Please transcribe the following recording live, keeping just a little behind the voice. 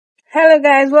Hello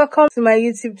guys, welcome to my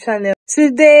YouTube channel.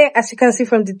 Today, as you can see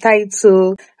from the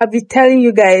title, I'll be telling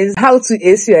you guys how to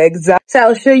ace your exam. So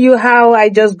I'll show you how I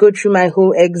just go through my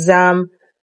whole exam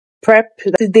prep.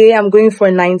 Today I'm going for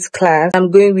 9th class.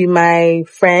 I'm going with my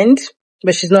friend,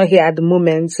 but she's not here at the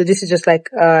moment. So this is just like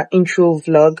intro of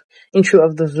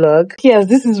the vlog. Yes,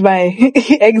 this is my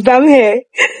exam hair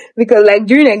because like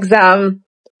during exam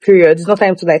period, it's not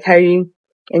time to like carry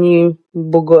any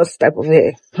bogus type of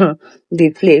hair. They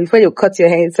play before you cut your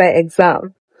hair inside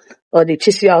exam or they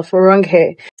chase you out for wrong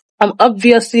hair. I'm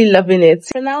obviously loving it.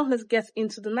 For now, let's get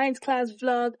into the 9th class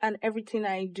vlog and everything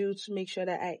I do to make sure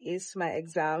that I ace my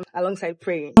exam alongside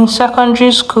praying. In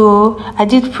secondary school, I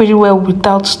did pretty well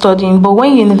without studying, but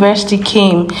when university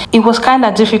came, it was kind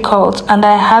of difficult and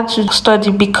I had to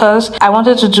study because I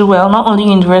wanted to do well, not only in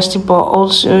university, but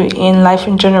also in life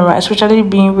in general, especially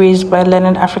being raised by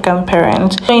learned African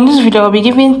parents. So in this video, I'll be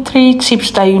giving 3 tips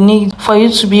that you need for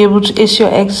you to be able to ace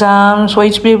your exams, for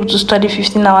you to be able to study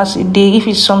 15 hours a day if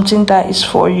it's something that is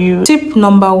for you. Tip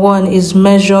number 1 is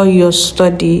measure your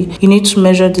study. You need to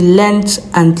measure the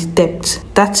length and the depth.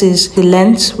 That is the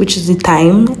length, which is the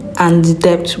time, and the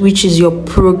depth, which is your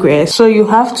progress. So you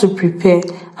have to prepare.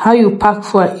 How you pack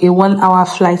for a 1-hour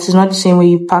flight is not the same way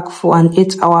you pack for an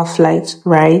 8-hour flight,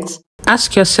 right?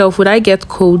 Ask yourself, would I get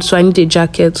cold, so I need a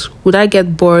jacket? Would I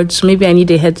get bored, so maybe I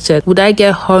need a headset? Would I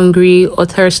get hungry or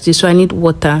thirsty, so I need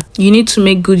water? You need to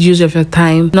make good use of your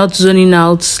time, not zoning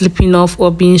out, sleeping off,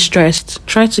 or being stressed.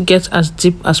 Try to get as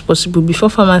deep as possible.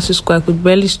 Before pharmacy school, I could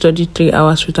barely study 3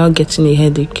 hours without getting a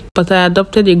headache. But I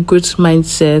adopted a growth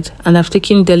mindset and I've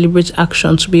taken deliberate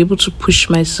action to be able to push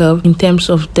myself in terms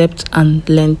of depth and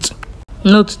length.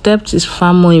 Note, depth is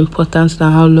far more important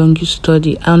than how long you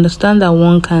study. I understand that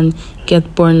one can get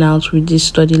burnout with this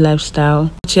study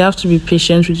lifestyle, but you have to be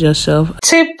patient with yourself.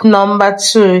 Tip number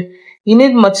 2. You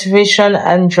need motivation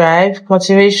and drive.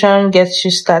 Motivation gets you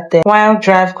started, while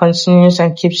drive continues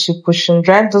and keeps you pushing.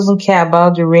 Drive doesn't care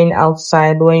about the rain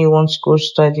outside when you want to go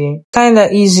study.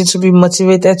 Kinda easy to be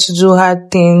motivated to do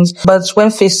hard things, but when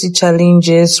faced with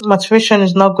challenges, motivation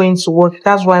is not going to work.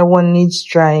 That's why one needs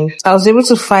drive. I was able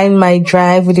to find my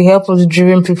drive with the help of the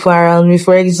driven people around me.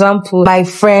 For example, my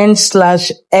friend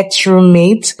 /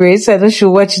 ex-roommate, Grace, I know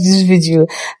she'll watch this video.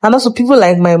 And also people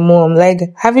like my mom, like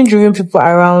having driven people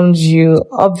around you,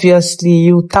 obviously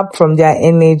you tap from their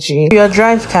energy. Your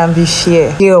drive can be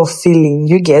fear of feeling.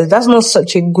 You get, that's not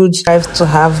such a good drive to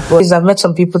have, but I've met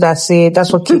some people that say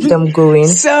that's what keeps them going.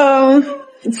 So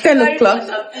it's 10 o'clock.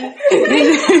 So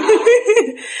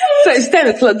it's 10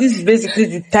 o'clock. This is basically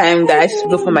the time that I should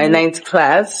go for my 9th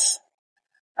class.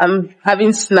 I'm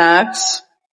having snacks.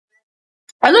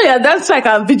 I know, yeah, that's like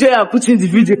I'm video and putting the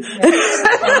video.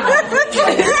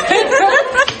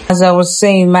 As I was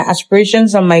saying, my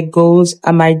aspirations and my goals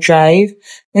and my drive.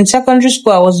 In secondary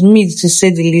school, I was mid to say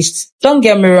the least. Don't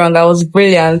get me wrong, I was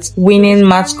brilliant, winning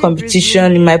maths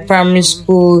competition in my primary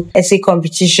school, essay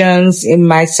competitions in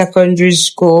my secondary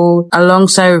school,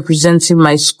 alongside representing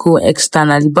my school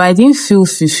externally. But I didn't feel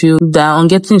fulfilled that on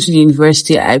getting to the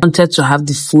university, I wanted to have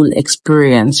the full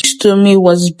experience. Which to me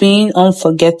was being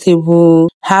unforgettable,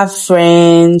 have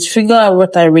friends, figure out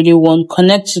what I really want,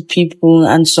 connect to people,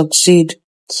 and succeed.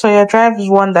 So your drive is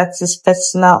one that is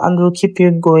personal and will keep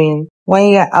you going.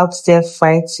 When you're out there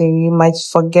fighting, you might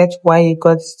forget why you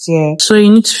got there. So you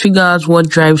need to figure out what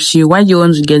drives you. Why do you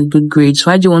want to get good grades?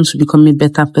 Why do you want to become a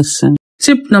better person?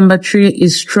 Tip number 3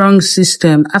 is strong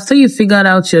system. After you figured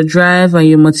out your drive and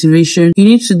your motivation, you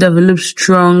need to develop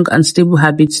strong and stable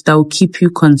habits that will keep you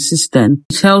consistent.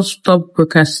 It helps stop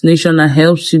procrastination and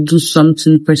helps you do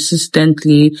something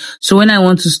persistently. So when I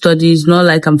want to study, it's not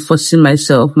like I'm forcing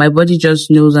myself. My body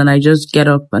just knows and I just get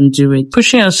up and do it.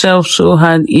 Pushing yourself so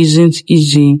hard isn't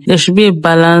easy. There should be a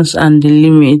balance and a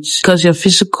limit because your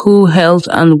physical health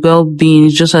and well-being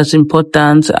is just as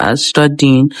important as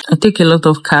studying. I take a lot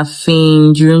of caffeine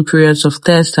during periods of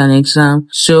test and exam,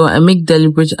 so I make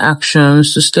deliberate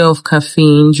actions to stay off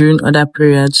caffeine during other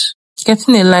periods.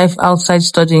 Getting a life outside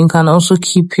studying can also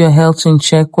keep your health in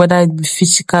check, whether it be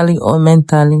physically or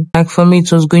mentally. Like for me,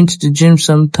 it was going to the gym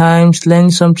sometimes,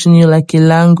 learning something new like a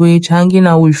language, hanging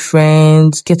out with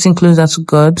friends, getting closer to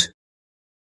God. I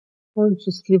want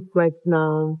to sleep right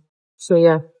now. So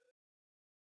yeah,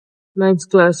 9th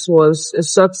class was a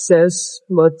success,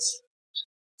 but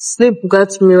sleep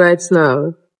got me right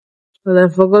now. And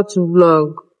I forgot to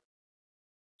vlog.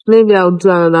 Maybe I'll do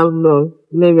another vlog.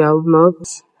 Maybe I'll not.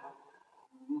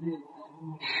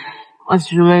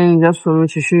 What's remaining just for me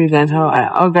to show you guys how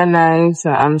I organize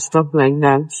and stuff like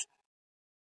that.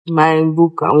 My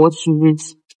book and what to read.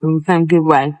 And the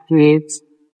timetable I create.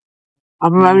 I'll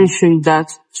probably show you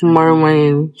that tomorrow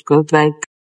morning because like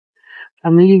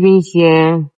I'm leaving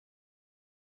here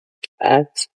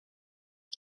at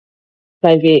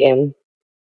 5 a.m.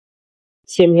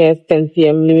 Came here at 10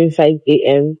 p.m. leaving 5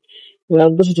 a.m. And I'll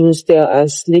go to the hostel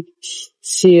and sleep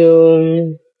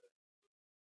till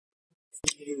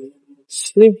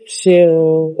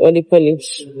what do you call it?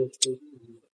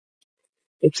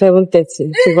 It's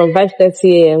 7:30. So from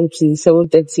 5:30 a.m. to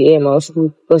 7:30 a.m. I'll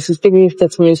sleep because it's taking me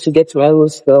 30 minutes to get to my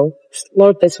hostel.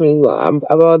 Not 30 minutes, but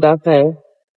about that time.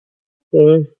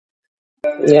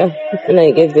 Yeah, when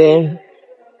I get there,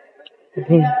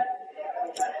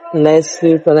 nice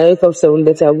sleep. When I wake up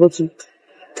 7:30, I'll go to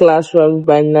classroom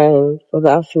by 9 because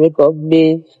I have to wake up,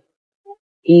 bathe,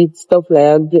 eat, stuff like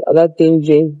that, get other things,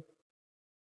 drink.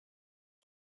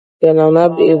 Then I'll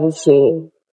not be able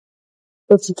to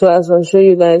go to class and show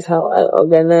you guys how I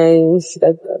organize,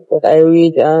 what I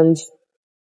read, and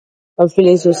I'm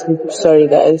feeling so sleepy. Sorry,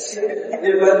 guys.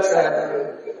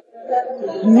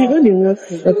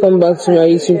 Welcome back to my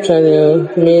YouTube channel.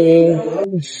 Maybe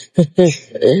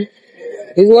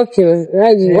it's working.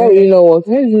 Why will you not work?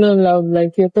 Why is it not loud?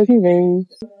 Like you're talking very.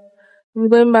 I'm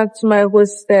going back to my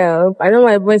hostel. I know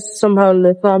my voice is somehow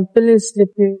low, so I'm feeling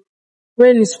sleepy.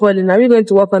 Rain is falling. Are we going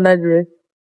to walk on that rain?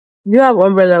 Do you have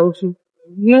umbrella also?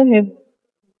 No, we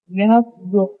have to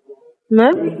go.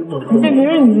 No? The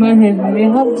rain is not heavy. We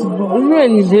have to go. The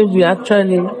rain is heavy,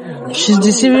 actually. She's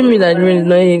deceiving me that the rain is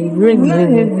not heavy. The rain is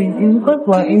heavy. It's because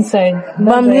we're inside.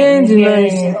 But I'm hearing the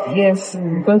noise. Yes,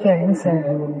 because we're inside.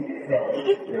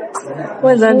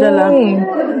 Where's Angela?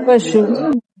 Where's she?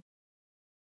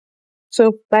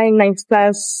 So, by 9th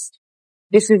class.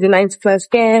 This is the 9th class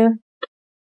girl.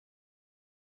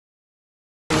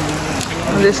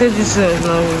 They say this is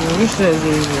not easy. This is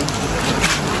easy.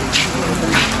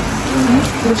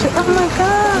 They say, oh my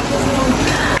god!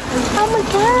 Oh my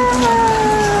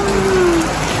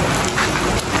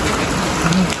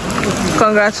god!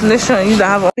 Congratulations, you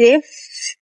have a safe.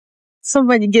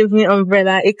 Somebody gave me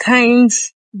umbrella, a kind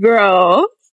girl.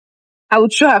 I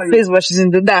would show her face, but she's in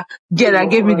the dark. Girl that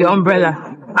gave me the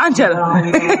umbrella. Angela.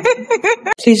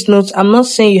 Please note, I'm not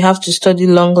saying you have to study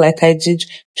long like I did.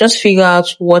 Just figure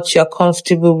out what you're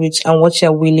comfortable with and what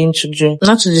you're willing to do.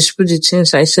 Not to dispute the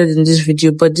things I said in this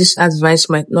video, but this advice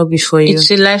might not be for you. It's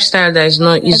a lifestyle that is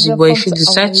not easy, but if you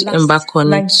decide to embark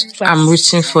on it, I'm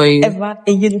rooting for you. Ever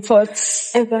in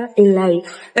Uniforts. Ever in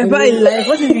life. Ever in life.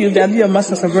 What if you do your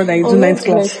master's abroad and you do 9th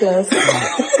class?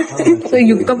 So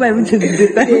you cover everything in the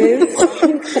daytime.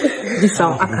 This is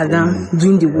our academic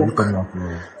doing the work.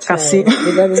 Kasi.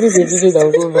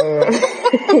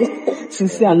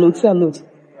 Since I note.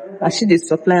 Actually, they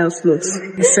supply us clothes.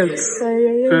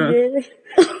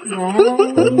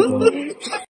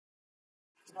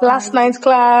 Last 9th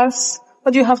class.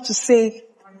 What do you have to say?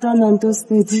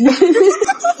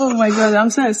 Oh my god, I'm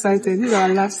so excited. This is our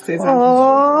last day.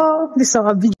 Oh, this is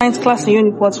our big 9th class in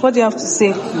Uniports. What do you have to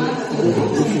say?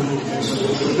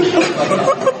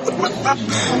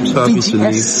 I'm so happy to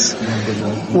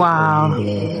leave. Wow.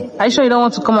 Are you sure you don't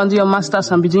want to come and do your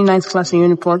master's and be doing 9th class in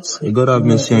Uniports? You gotta have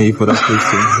mercy on you for that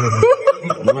question.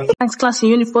 9th class in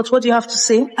Uniports, what do you have to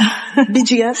say?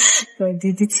 BGS? I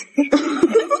did it.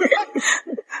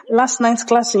 Last 9th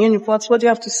class in Uniports, what do you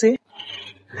have to say?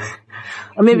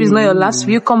 Or maybe it's not your last.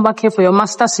 Will you come back here for your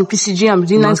master's in PCG and be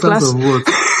doing 9th class? Of what?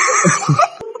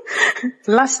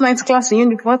 Last 9th class in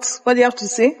Uniports, what do you have to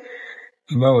say?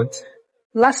 About what?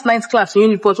 Last 9th class in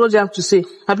Uniports, what do you have to say?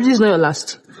 I believe it's not your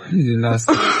last. This is the last.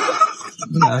 I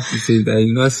have to say that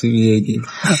you not see me again.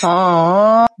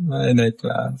 Aww. My 9th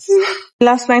class.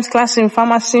 Last 9th class in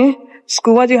pharmacy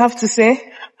school, what do you have to say?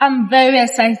 I'm very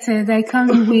excited. I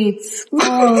can't wait.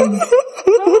 God.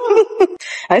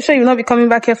 Are you sure you'll not be coming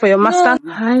back here for your master?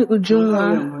 No. Hi,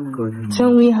 Ujunwa.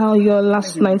 Tell me how your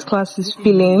last 9th class is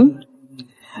feeling.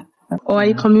 Or are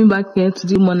you coming back here to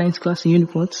do more 9th class in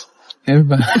Uniports?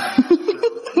 Everybody.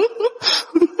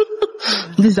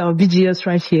 This is our BGS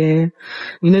right here.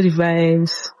 You know the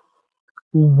vibes.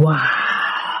 Wow.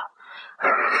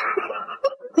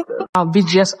 Our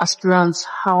BGS aspirants,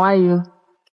 how are you?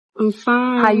 I'm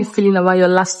fine. How are you feeling about your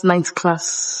last 9th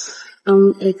class?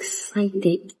 I'm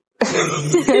excited.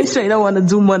 You sure you don't want to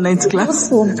do more 9th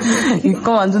class? You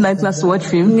come and do 9th class to watch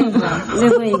film?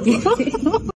 Never again.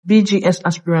 BGS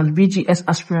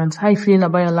aspirants, how are you feeling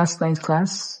about your last 9th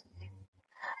class?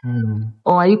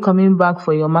 Or are you coming back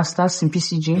for your master's in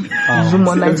PCG? Do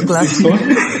more 9th class?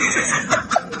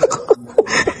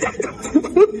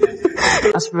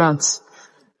 Aspirants,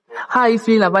 how are you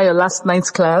feeling about your last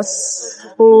 9th class?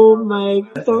 Oh my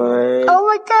god. Oh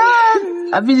my god.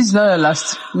 I mean, this is not your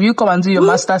last. Will you come and do your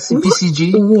master's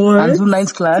CPCG and do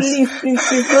 9th class? Please.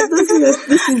 But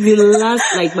this is the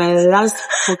last, like my last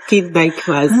fucking night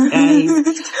class, guys.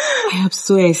 I am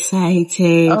so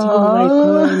excited. Oh my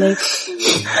god. Like,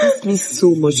 this means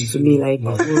so much to me. Like,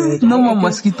 God. No more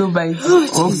mosquito bites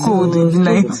or cold in the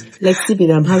night. Like, Stephen,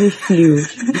 I'm having flu.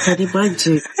 You can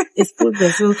imagine.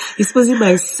 Exposing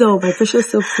myself, my precious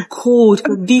self to cold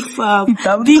from DFAM.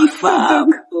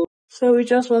 So we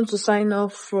just want to sign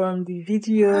off from the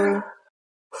video.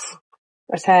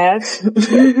 I'm tired.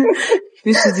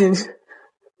 This is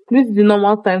the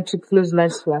normal time to close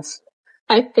 9th class.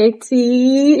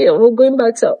 5:30. We're going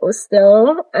back to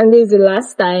hostel, and this is the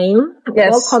last time.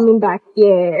 Yes. We're coming back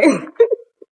here.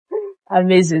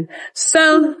 Amazing.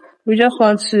 So we just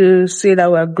want to say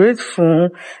that we're grateful.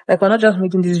 Like, we're not just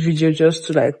making this video just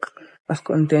to like as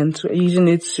content. We're using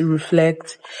it to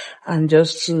reflect and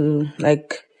just to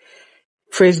like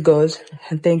praise God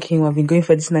and thank Him. I've been going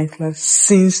for this 9th class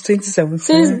since 2017.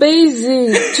 Since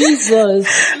basic, Jesus.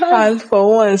 And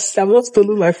for once, I'm not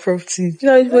stolen my property. You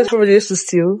know, it's probably used to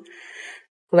steal.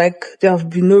 Like, there have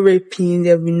been no raping,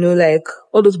 there have been no like,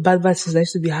 all those bad things that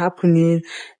used to be happening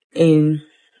in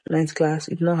 9th class.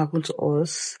 It did not happen to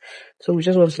us. So we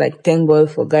just want to like thank God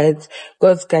for God's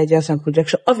guidance and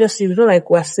protection. Obviously, it's not like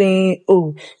we're saying,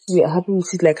 oh, we are happy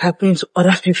with it like happening to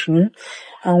other people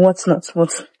and what's not,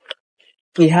 but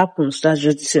it happens. That's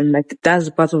just the same. Like, that's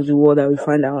the part of the world that we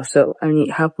find ourselves. I mean,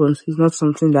 it happens. It's not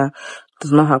something that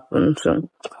does not happen. So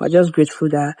we're just grateful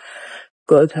that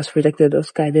God has protected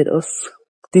us, guided us.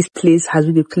 This place has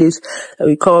been the place that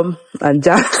we come and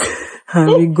jack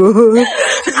and we go.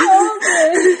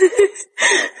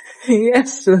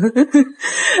 Yes.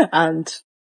 And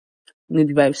you know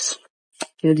the vibes.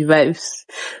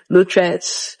 No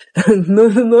threats.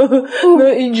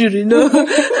 no injury.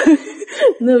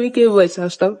 No wicked voice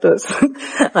have stopped us.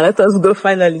 And let us go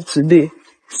finally today.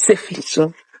 Safely.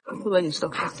 So when you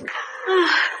stop.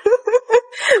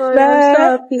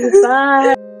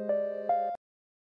 Bye.